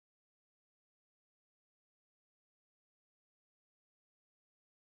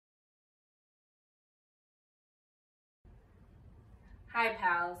Hi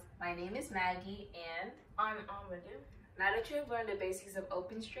pals, my name is Maggie and I'm Amadou. now that you have learned the basics of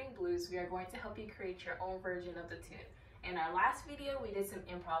open string blues, we are going to help you create your own version of the tune. In our last video, we did some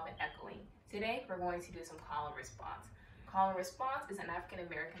improv and echoing. Today, we're going to do some call and response. Call and response is an African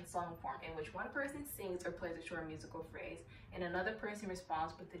American song form in which one person sings or plays a short musical phrase and another person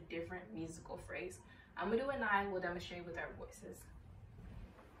responds with a different musical phrase. Amadou and I will demonstrate with our voices.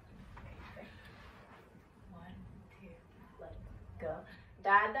 Okay. 1, 2, let's go.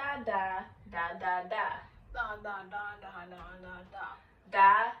 Da da da da da da. Da da da da da da da.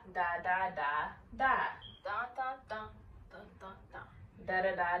 Da da da da da. Da da da da da da. Da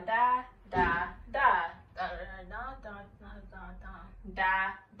da da da da da. Da da da da da da da. Da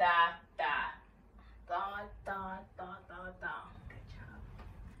da da. Da da da da da. Good job.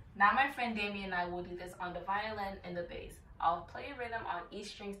 Now my friend Damien and I will do this on the violin and the bass. I'll play a rhythm on each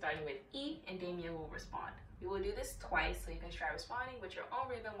string starting with E and Damien will respond. We will do this twice so you can try responding with your own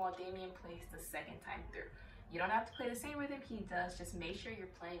rhythm while Damien plays the second time through. You don't have to play the same rhythm he does, just make sure you're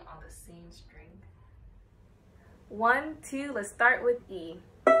playing on the same string. 1, 2, let's start with E.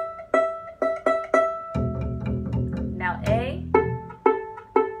 Now A.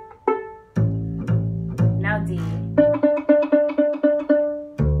 Now D.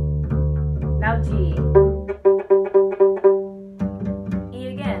 Now G. E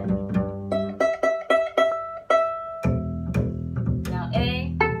again. Now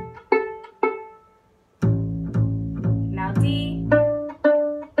A. Now D.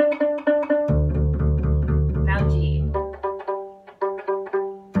 Now G.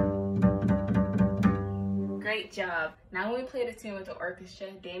 Great job. Now when we play the tune with the orchestra,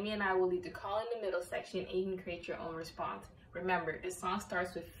 Damien and I will lead the call in the middle section and you can create your own response. Remember, this song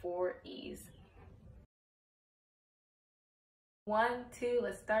starts with 4 E's. 1, 2,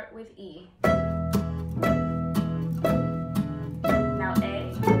 let's start with E. Now A.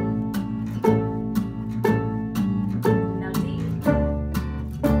 Now D.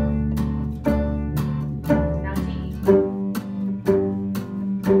 Now G.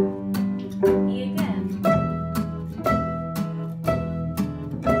 E again.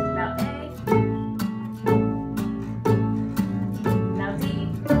 Now A. Now D.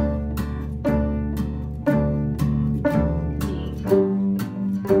 G.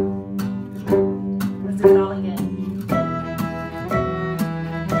 Let's do it all again.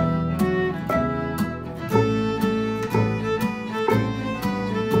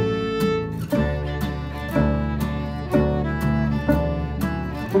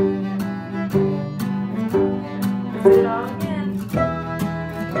 Let's do it all again.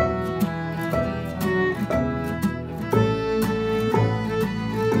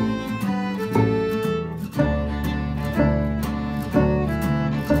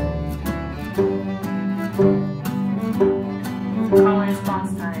 Call and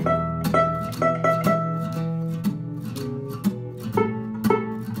response time.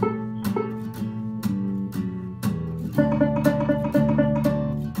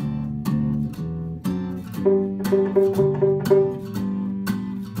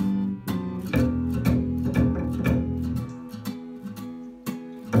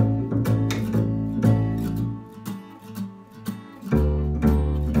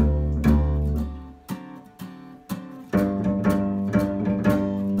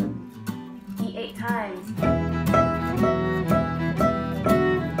 E 8 times.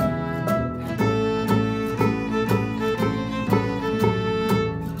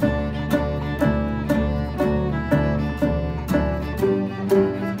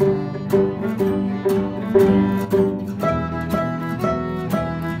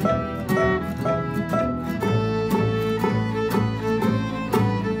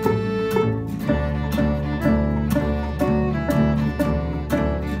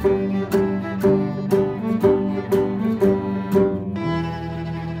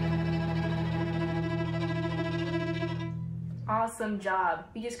 Awesome job.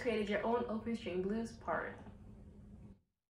 You just created your own open string blues part.